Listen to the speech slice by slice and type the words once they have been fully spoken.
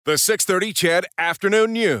The 6:30 CHED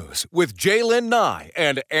Afternoon News with Jaylen Nye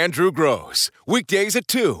and Andrew Gross. Weekdays at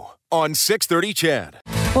 2 on 6:30 CHED.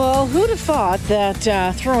 Well, who'd have thought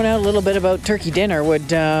that throwing out a little bit about turkey dinner would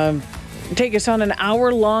take us on an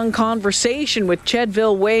hour-long conversation with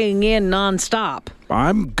Chedville weighing in nonstop?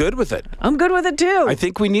 I'm good with it. I'm good with it, too. I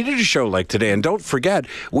think we needed a show like today. And don't forget,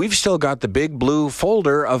 we've still got the big blue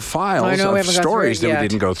folder of files of stories that we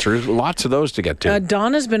didn't go through. Lots of those to get to.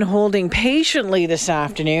 Donna's been holding patiently this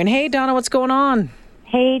afternoon. Hey, Donna, what's going on?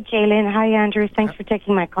 Hey, Jaylen. Hi, Andrew. Thanks for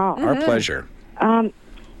taking my call. Our pleasure.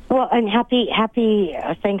 Well, and happy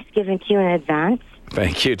Thanksgiving to you in advance.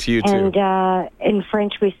 Thank you to you, too. And in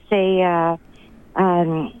French, we say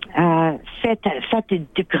fête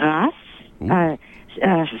de grâce.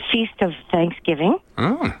 Feast of Thanksgiving,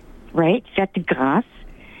 right? Fête de grâce.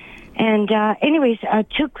 And anyways,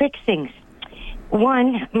 two quick things.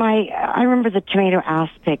 One, I remember the tomato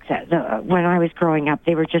aspics when I was growing up.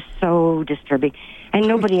 They were just so disturbing, and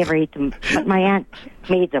nobody ever ate them. But my aunt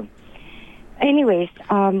made them. Anyways,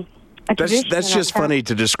 that's just funny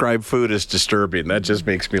to describe food as disturbing. That just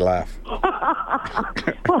makes me laugh.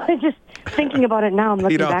 Well, just thinking about it now, I'm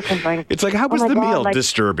looking back and going, it's like, how was the meal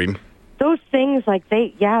disturbing? Those things,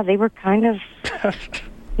 they were kind of,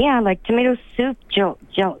 like tomato soup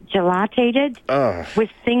gelated with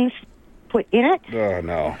things put in it. Oh,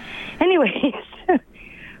 no. Anyways,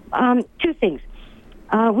 two things.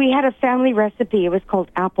 We had a family recipe. It was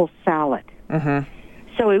called apple salad. Mm-hmm.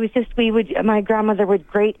 So it was just, my grandmother would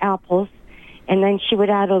grate apples, and then she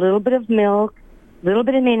would add a little bit of milk, a little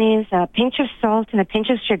bit of mayonnaise, a pinch of salt, and a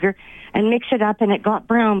pinch of sugar, and mix it up, and it got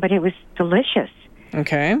brown, but it was delicious.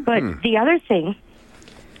 Okay. But the other thing,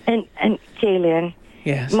 and Jaylen,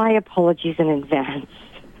 yes, my apologies in advance.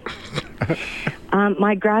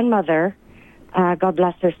 My grandmother, God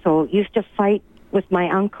bless her soul, used to fight with my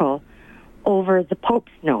uncle over the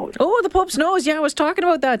Pope's nose. Oh, the Pope's nose. Yeah, I was talking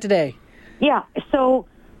about that today. Yeah, so,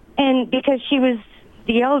 and because she was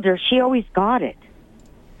the elder, she always got it.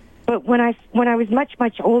 But when I was much,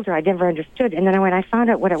 much older, I never understood. And then when I found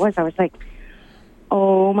out what it was, I was like,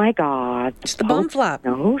 oh my God. It's the bum flap.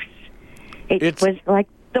 Nose. It was like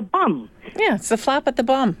the bum. Yeah, it's the flap at the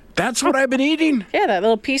bum. That's what I've been eating? Yeah, that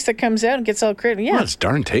little piece that comes out and gets all critty. Yeah. Well, it's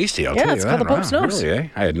darn tasty, I'll tell you that. Yeah, it's called the Pope's nose. Really, eh?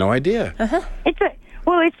 I had no idea. Uh-huh. It's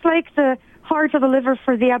like the heart of the liver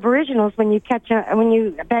for the Aboriginals when you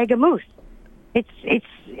bag a moose. It's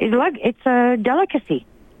a delicacy.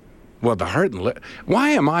 Well, the heart and liver.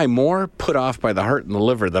 Why am I more put off by the heart and the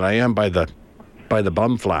liver than I am by the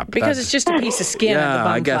bum flap? Because it's just a piece of skin of the bum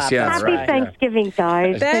I guess, flap. yeah. Happy Thanksgiving,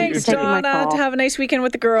 guys. Thanks, Donna. Have a nice weekend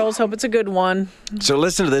with the girls. Hope it's a good one. So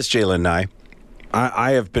listen to this, Jaylen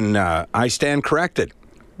and I stand corrected.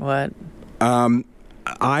 What?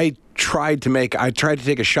 I tried to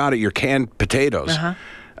take a shot at your canned potatoes. Uh-huh.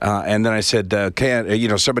 And then I said,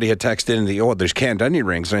 somebody had texted in there's canned onion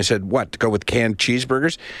rings. And I said, what, to go with canned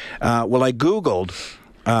cheeseburgers? Well, I Googled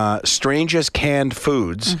strangest canned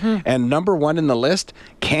foods, and number one in the list,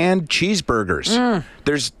 canned cheeseburgers.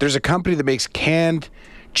 There's a company that makes canned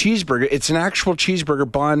cheeseburger. It's an actual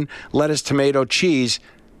cheeseburger bun, lettuce, tomato, cheese,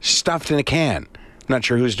 stuffed in a can. Not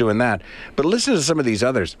sure who's doing that. But listen to some of these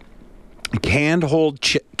others. Canned whole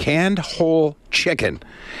chicken,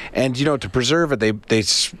 and to preserve it,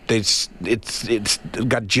 it's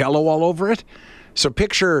got Jell-O all over it. So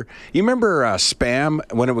picture, you remember Spam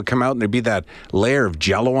when it would come out and there'd be that layer of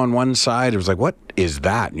Jell-O on one side. It was like, what is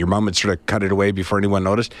that? And your mom would sort of cut it away before anyone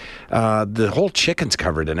noticed. The whole chicken's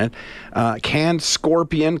covered in it. Canned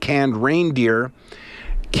scorpion, canned reindeer,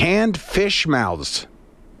 canned fish mouths.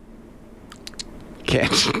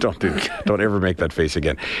 Don't ever make that face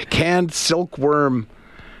again. Canned silkworm.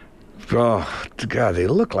 Oh, God, they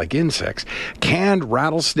look like insects. Canned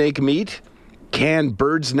rattlesnake meat. Canned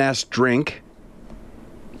bird's nest drink.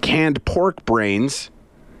 Canned pork brains.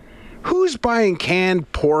 Who's buying canned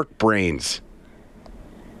pork brains?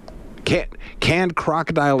 Canned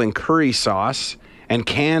crocodile and curry sauce. And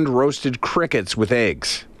canned roasted crickets with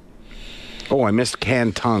eggs. Oh, I missed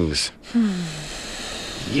canned tongues.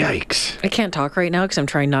 Yikes. I can't talk right now because I'm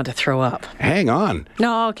trying not to throw up. Hang on.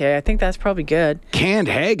 No, okay. I think that's probably good. Canned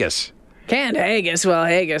haggis. Canned haggis. Well,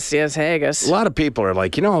 haggis. Yes, haggis. A lot of people are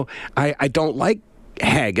like, I don't like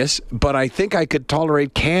haggis, but I think I could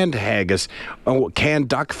tolerate canned haggis. Oh, canned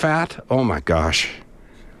duck fat. Oh, my gosh.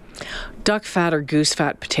 Duck fat or goose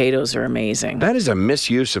fat potatoes are amazing. That is a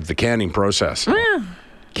misuse of the canning process. Yeah.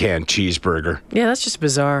 Canned cheeseburger. Yeah, that's just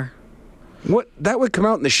bizarre. What? That would come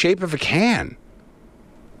out in the shape of a can.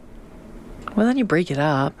 Well, then you break it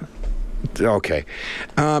up. Okay.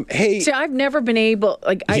 Hey. See, I've never been able,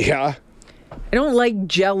 Yeah. I don't like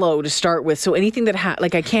Jell-O to start with. So anything that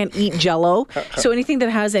I can't eat Jell-O. So anything that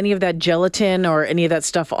has any of that gelatin or any of that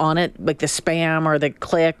stuff on it, like the Spam or the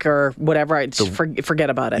Click or whatever, I just forget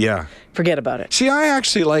about it. Yeah. Forget about it. See, I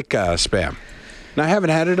actually like Spam. Now, I haven't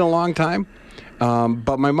had it in a long time,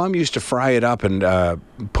 but my mom used to fry it up and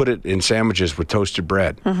put it in sandwiches with toasted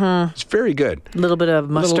bread. Mm-hmm. It's very good. A little bit of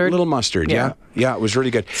mustard. Little mustard, yeah. Yeah, it was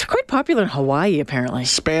really good. It's quite popular in Hawaii, apparently.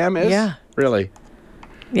 Spam is? Yeah. Really?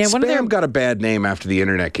 Yeah, Spam got a bad name after the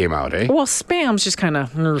internet came out, eh? Well, Spam's just kind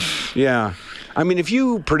of... Yeah. I mean, if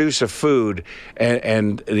you produce a food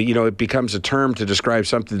and it becomes a term to describe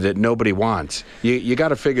something that nobody wants, you got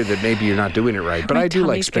to figure that maybe you're not doing it right. But I do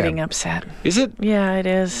like Spam. Getting upset. Is it? Yeah, it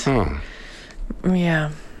is. Oh.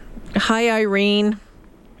 Yeah. Hi, Irene.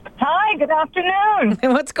 Hi, good afternoon.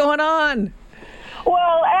 What's going on?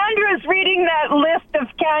 Well, Andrew's reading that list of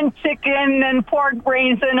canned chicken and pork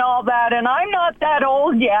brains and all that, and I'm not that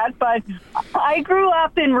old yet, but I grew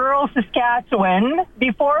up in rural Saskatchewan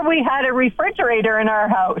before we had a refrigerator in our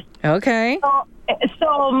house. Okay.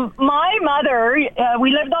 So my mother,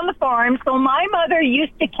 we lived on the farm, so my mother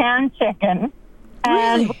used to can chicken,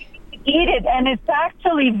 and Really? we eat it, and it's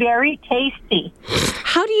actually very tasty.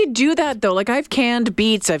 How do you do that though? Like I've canned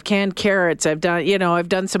beets, I've canned carrots, I've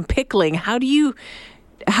done some pickling. How do you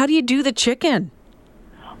do the chicken?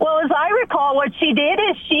 Well, as I recall, what she did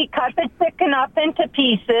is she cut the chicken up into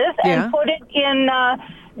pieces and put it in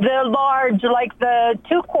the large, like the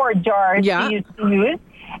 2-quart jars she used to use.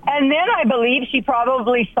 And then I believe she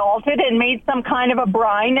probably salted and made some kind of a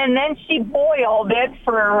brine, and then she boiled it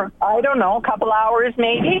for, I don't know, a couple hours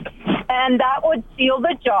maybe, and that would seal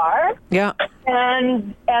the jar. Yeah.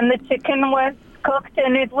 And the chicken was cooked,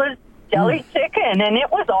 and it was jelly chicken, and it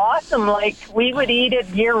was awesome. Like, we would eat it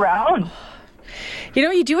year-round.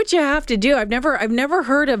 You do what you have to do. I've never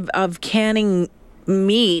heard of canning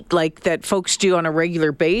meat like that folks do on a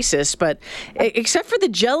regular basis, but except for the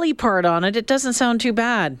jelly part on it, it doesn't sound too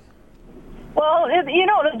bad. Well,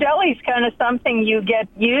 the jelly's kind of something you get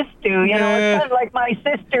used to. It's kind of like my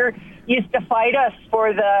sister used to fight us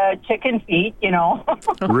for the chicken feet,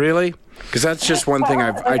 Really? Because that's just one thing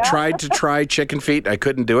I tried to try chicken feet. I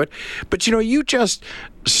couldn't do it. But, you just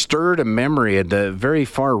stirred a memory at the very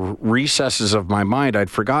far recesses of my mind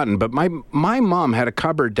I'd forgotten. But my mom had a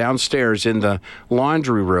cupboard downstairs in the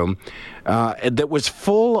laundry room that was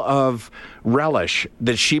full of relish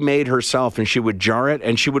that she made herself, and she would jar it,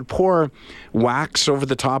 and she would pour wax over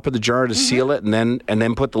the top of the jar to seal it and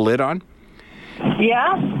then put the lid on.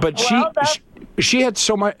 Yeah. But she had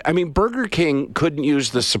so much. I mean, Burger King couldn't use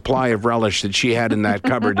the supply of relish that she had in that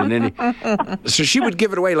cupboard, so she would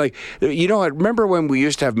give it away. Like, I remember when we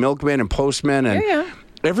used to have milkmen and postmen, and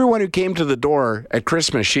everyone who came to the door at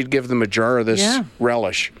Christmas, she'd give them a jar of this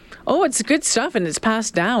relish. Oh, it's good stuff, and it's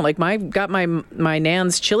passed down. Like got my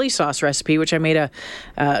nan's chili sauce recipe, which I made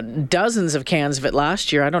dozens of cans of it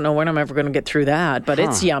last year. I don't know when I'm ever going to get through that, but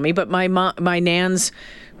it's yummy. But my nan's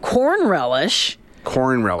corn relish.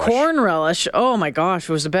 Corn relish. Oh my gosh,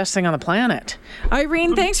 it was the best thing on the planet.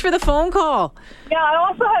 Irene, thanks for the phone call. Yeah, I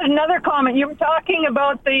also had another comment. You were talking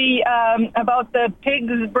about the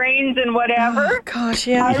pig's brains and whatever. Oh, gosh,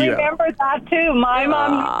 yeah. I remember that too. My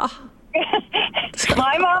mom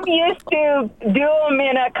used to do them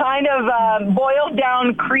in a kind of boiled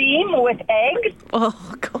down cream with eggs.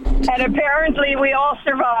 Oh God. And apparently we all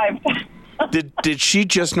survived. Did she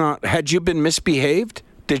just not? Had you been misbehaved?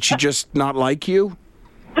 Did she just not like you?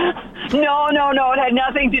 No. It had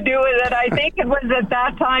nothing to do with it. I think it was at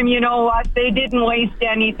that time, they didn't waste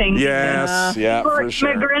anything. Yes, for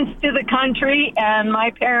sure. Immigrants to the country, and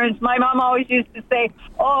my mom always used to say,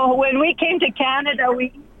 oh, when we came to Canada,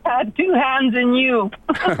 we had 2 hands in you.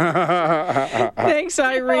 Thanks,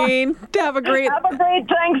 Irene. Have a great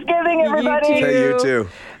Thanksgiving, everybody. You too.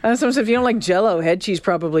 Sometimes if you don't like Jell-O, head cheese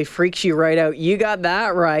probably freaks you right out. You got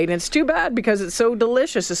that right. And it's too bad because it's so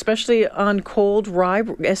delicious, especially on cold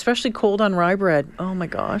on rye bread. Oh my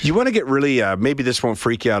gosh. You want to get really, maybe this won't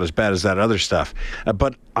freak you out as bad as that other stuff,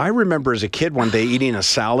 but I remember as a kid one day eating a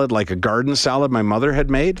salad, like a garden salad my mother had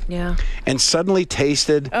made. Yeah. And suddenly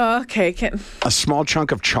tasted a small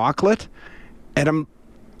chunk of chocolate. And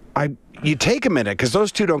you take a minute because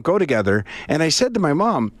those two don't go together. And I said to my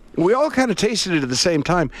mom, we all kind of tasted it at the same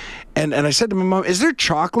time. And I said to my mom, is there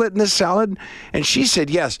chocolate in this salad? And she said,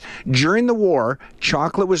 yes. During the war,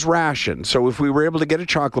 chocolate was rationed. So if we were able to get a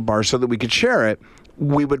chocolate bar so that we could share it,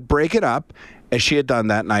 we would break it up, as she had done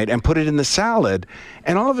that night, and put it in the salad.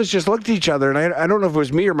 And all of us just looked at each other. And I don't know if it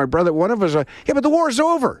was me or my brother. One of us, yeah, but the war's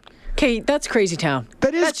over. Okay, that's crazy town.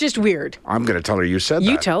 That's just weird. I'm going to tell her you said that.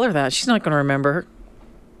 You tell her that. She's not going to remember.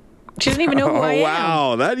 She doesn't even know who I am.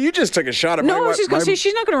 Wow, that you just took a shot at No, I was just going to say,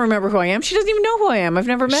 she's not going to remember who I am. She doesn't even know who I am. I've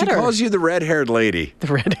never met her. She calls you the red-haired lady. The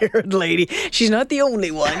red-haired lady. She's not the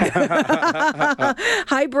only one.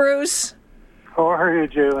 Hi, Bruce. How are you,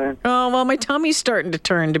 Jalen? Oh, well, my tummy's starting to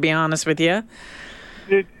turn, to be honest with you.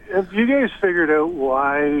 Have you guys figured out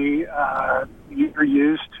why you're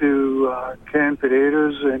used to canned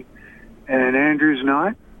potatoes and Andrew's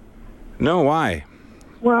not? No, why?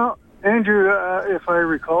 Well, Andrew, if I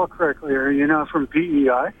recall correctly, are you not from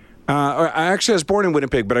PEI? I actually was born in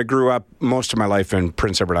Winnipeg, but I grew up most of my life in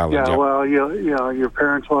Prince Edward Island. Yeah, well, your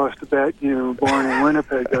parents lost a bet. You were born in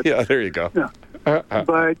Winnipeg. Yeah, there you go. Yeah.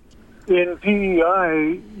 But in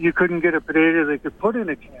PEI, you couldn't get a potato they could put in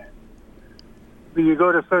a can. But you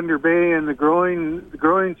go to Thunder Bay, and the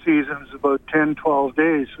growing season is about 10, 12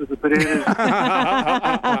 days. So the potatoes...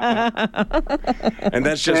 And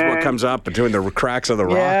that's just what comes up between the cracks of the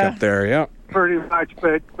rock up there, yeah. Pretty much,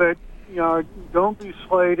 but don't be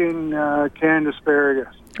slighting canned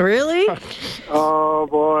asparagus. Really? Oh,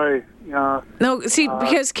 boy. Yeah. No, see,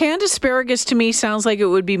 because canned asparagus to me sounds like it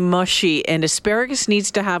would be mushy, and asparagus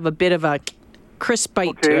needs to have a bit of a crisp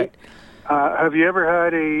bite to it. Have you ever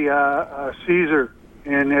had a Caesar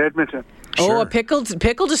in Edmonton? Sure. Oh, a pickled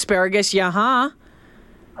asparagus, It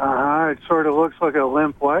sort of looks like a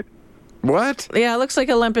limp what? What? Yeah, it looks like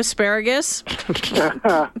a limp asparagus.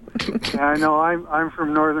 Yeah, I know. I'm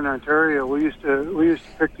from Northern Ontario. We used to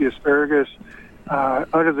pick the asparagus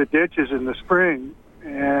out of the ditches in the spring,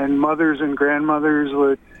 and mothers and grandmothers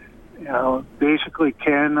would, basically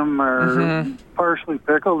can them or partially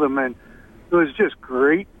pickle them, and it was just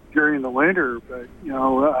great during the winter. But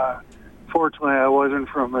fortunately, I wasn't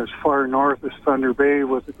from as far north as Thunder Bay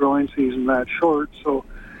with the growing season that short, so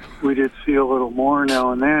we did see a little more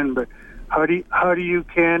now and then. But how do you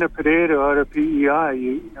can a potato out of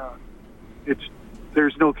PEI?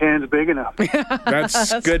 There's no cans big enough.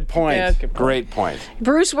 That's a good point. Yeah, good point. Great point.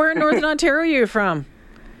 Bruce, where in Northern Ontario are you from?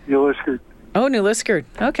 New Liskeard. Oh, New Liskeard.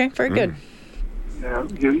 Okay, very good. Yeah,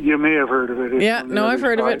 you may have heard of it. Yeah, no, I've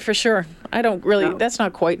heard of it for sure. I don't really, that's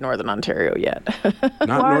not quite Northern Ontario yet.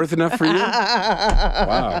 Not north enough for you?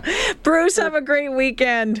 Wow. Bruce, have a great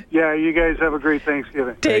weekend. Yeah, you guys have a great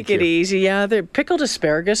Thanksgiving. Take it easy. Yeah, the pickled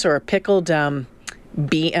asparagus or a pickled green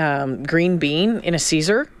bean in a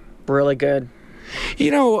Caesar, really good.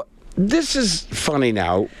 This is funny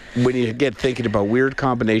now when you get thinking about weird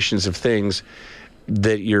combinations of things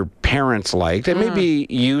that your parents liked, and maybe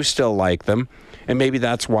you still like them, and maybe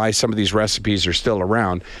that's why some of these recipes are still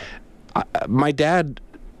around. My dad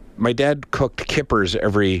cooked kippers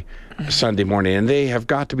every Sunday morning, and they have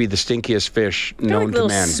got to be the stinkiest fish known to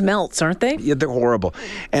man. Smelts, aren't they? Yeah, they're horrible.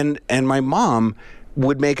 And my mom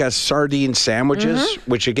would make us sardine sandwiches,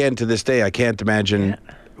 which again to this day I can't imagine. Yeah.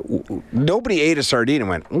 Nobody ate a sardine and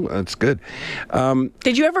went, "Oh, that's good."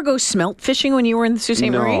 Did you ever go smelt fishing when you were in the Sault Ste.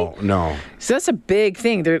 Marie? No. So that's a big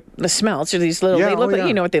thing. The smelts are these little. They look like,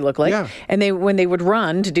 you know what they look like. Yeah. And when they would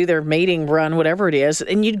run to do their mating run, whatever it is,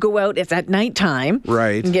 and you'd go out at nighttime,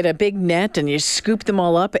 right, and get a big net and you scoop them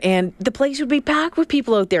all up, and the place would be packed with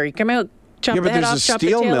people out there. You come out. Chop but there's a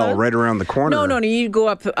steel mill right around the corner. No. You go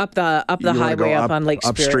up the highway up on Lake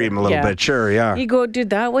Superior. Upstream a little bit, sure, yeah. You go do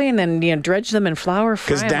that way and then dredge them in flour.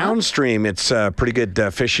 Because downstream, it's pretty good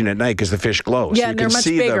fishing at night because the fish glow. Yeah, so you they're can much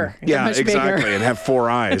see bigger. Them. Yeah, exactly, and have 4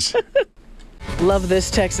 eyes. Love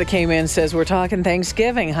this text that came in. Says, we're talking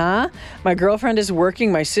Thanksgiving, huh? My girlfriend is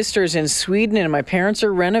working. My sister's in Sweden, and my parents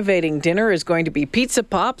are renovating. Dinner is going to be pizza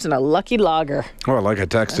pops and a Lucky Lager. Oh, like I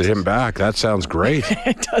texted him back. That sounds great.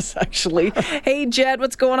 It does, actually. Hey, Jed,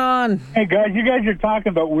 what's going on? Hey, guys, you guys are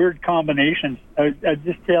talking about weird combinations. I was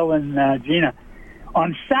just telling Gina.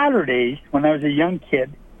 On Saturdays, when I was a young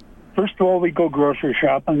kid, first of all, we'd go grocery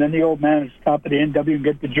shopping, and then the old man would stop at the A&W and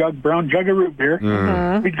get the brown jug of root beer.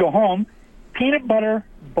 Mm-hmm. We'd go home. Peanut butter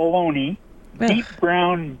bologna, deep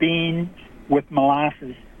brown beans with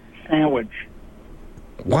molasses sandwich.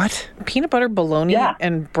 What? Peanut butter bologna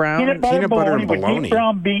and brown? Peanut butter and bologna.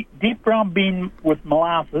 Deep brown bean with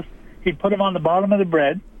molasses. He'd put them on the bottom of the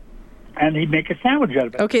bread, and he'd make a sandwich out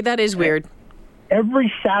of it. Okay, that is weird.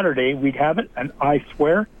 Every Saturday we'd have it, and I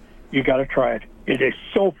swear, you got to try it. It is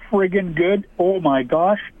so friggin' good. Oh, my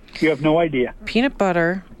gosh. You have no idea. Peanut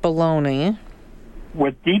butter bologna.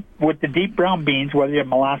 With the deep brown beans, whether you have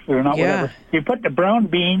molasses or not, whatever. You put the brown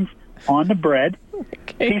beans on the bread,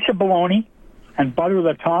 piece of bologna, and butter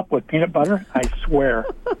the top with peanut butter. I swear.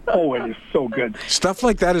 Oh, it is so good. Stuff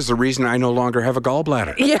like that is the reason I no longer have a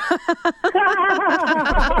gallbladder. Yeah.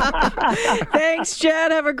 Thanks,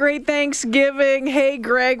 Jed. Have a great Thanksgiving. Hey,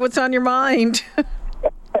 Greg, what's on your mind?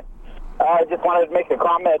 I just wanted to make a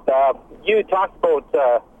comment. You talked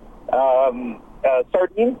about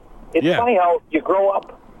sardines. It's funny how you grow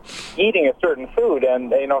up eating a certain food, and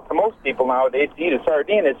to most people nowadays, to eat a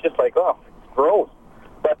sardine, it's just like, oh, it's gross.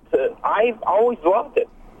 But I've always loved it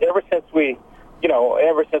ever since I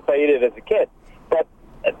ate it as a kid. But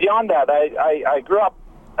beyond that, I grew up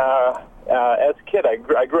as a kid. I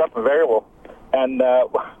grew up in Variable, and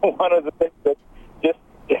one of the things that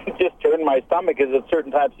just turned my stomach is at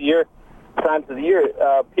certain times of the year,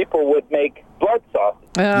 people would make blood sausage.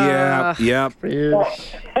 Yeah.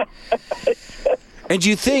 And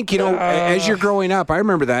you think, as you're growing up, I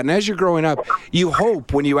remember that, and as you're growing up, you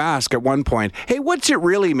hope when you ask at one point, hey, what's it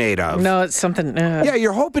really made of? No, it's something... Yeah,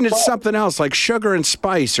 you're hoping it's something else, like sugar and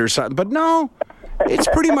spice or something. But no, it's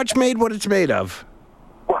pretty much made what it's made of.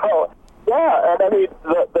 Well, yeah, and I mean,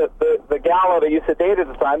 the gal that I used to date at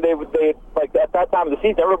the time, they like at that time of the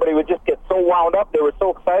season, everybody would just get so wound up. They were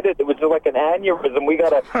so excited. It was just like an aneurysm.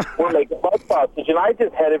 We're making blood sausage, and I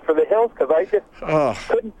just headed for the hills because I just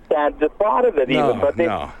couldn't stand the thought of it even. But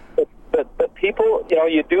But people,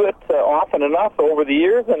 you do it often enough over the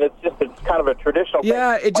years, and it's kind of a traditional thing.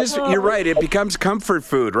 Yeah, you're right. It becomes comfort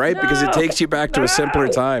food, right? No. Because it takes you back to a simpler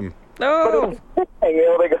time. No.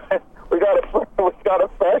 We got a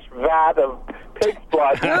fresh vat of pig's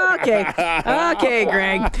blood. Okay,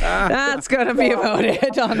 Greg. That's going to be about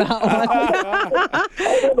it on that one.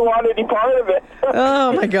 I didn't want any part of it.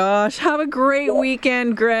 Oh, my gosh. Have a great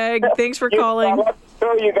weekend, Greg. Thanks for calling.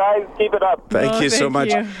 So you guys, keep it up. Thank you so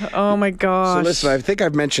much. Oh, my gosh. So listen, I think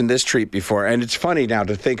I've mentioned this treat before, and it's funny now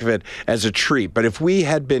to think of it as a treat, but if we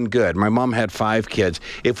had been good, my mom had 5 kids,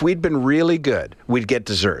 if we'd been really good, we'd get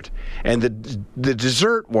dessert. And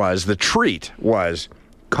the treat was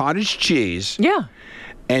cottage cheese. Yeah.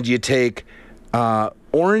 And you take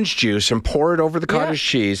orange juice and pour it over the cottage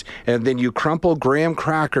cheese, and then you crumple graham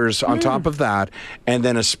crackers on top of that, and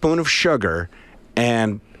then a spoon of sugar,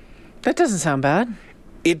 and... That doesn't sound bad.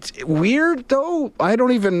 It's weird, though. I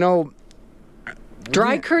don't even know.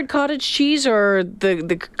 Dry curd cottage cheese or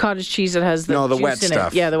the cottage cheese that has the juice wet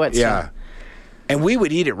stuff. It? Yeah, the wet stuff. And we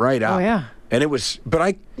would eat it right up. Oh, yeah. And it was,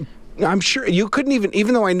 but I'm sure you couldn't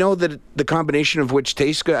even though I know that the combination of which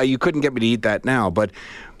tastes good, you couldn't get me to eat that now, but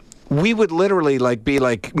we would literally be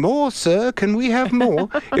like, more, sir, can we have more?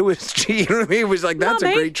 It was, it was like, that's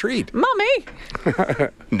Mommy, a great treat. Mommy.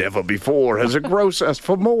 Never before has a gross asked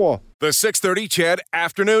for more. The 630 CHED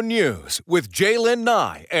Afternoon News with Jaylen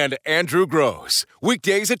Nye and Andrew Gross.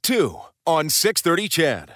 Weekdays at 2 on 630 CHED.